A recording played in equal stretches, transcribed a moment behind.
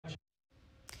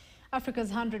Africa's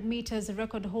 100 meters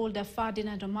record holder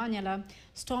Ferdinand Omanyala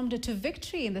stormed to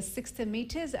victory in the 60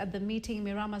 meters at the meeting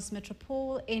Miramas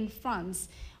Metropole in France.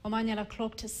 Omanyala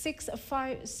clocked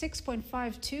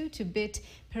 6.52 to beat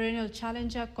perennial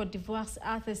challenger Cote d'Ivoire's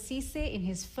Arthur Cisse in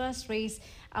his first race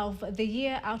of the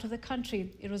year out of the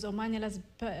country. It was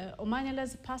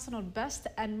Omanyala's personal best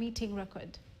and meeting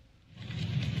record.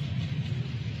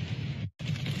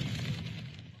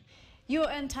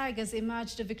 UN Tigers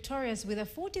emerged victorious with a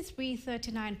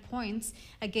 43-39 points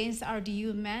against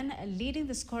RDU men, leading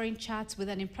the scoring charts with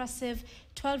an impressive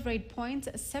 12 raid points,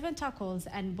 7 tackles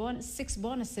and 6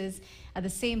 bonuses at the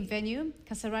same venue.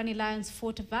 Kasarani Lions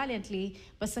fought valiantly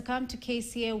but succumbed to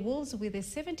KCA Wolves with a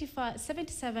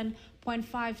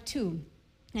 77.52.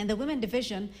 In the women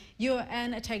division,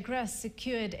 UN Tigress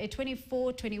secured a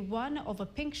 24-21 over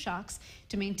Pink Sharks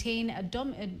to maintain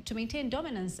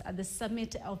dominance at the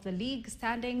summit of the league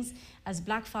standings as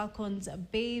Black Falcons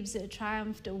Babes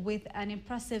triumphed with an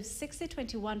impressive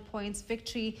 60-21 points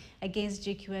victory against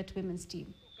JQet women's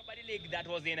team.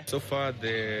 So far,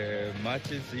 the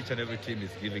matches, each and every team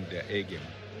is giving their A game.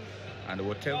 And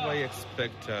whatever I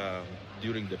expect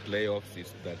during the playoffs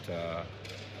is that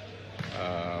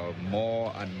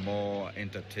more and more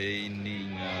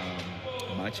entertaining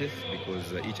matches,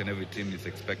 because each and every team is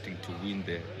expecting to win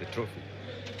the trophy.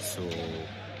 So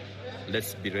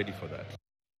let's be ready for that.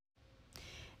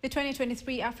 The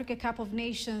 2023 Africa Cup of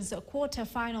Nations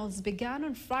quarter-finals began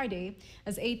on Friday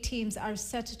as 8 teams are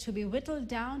set to be whittled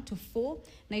down to 4.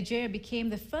 Nigeria became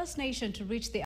the first nation to reach the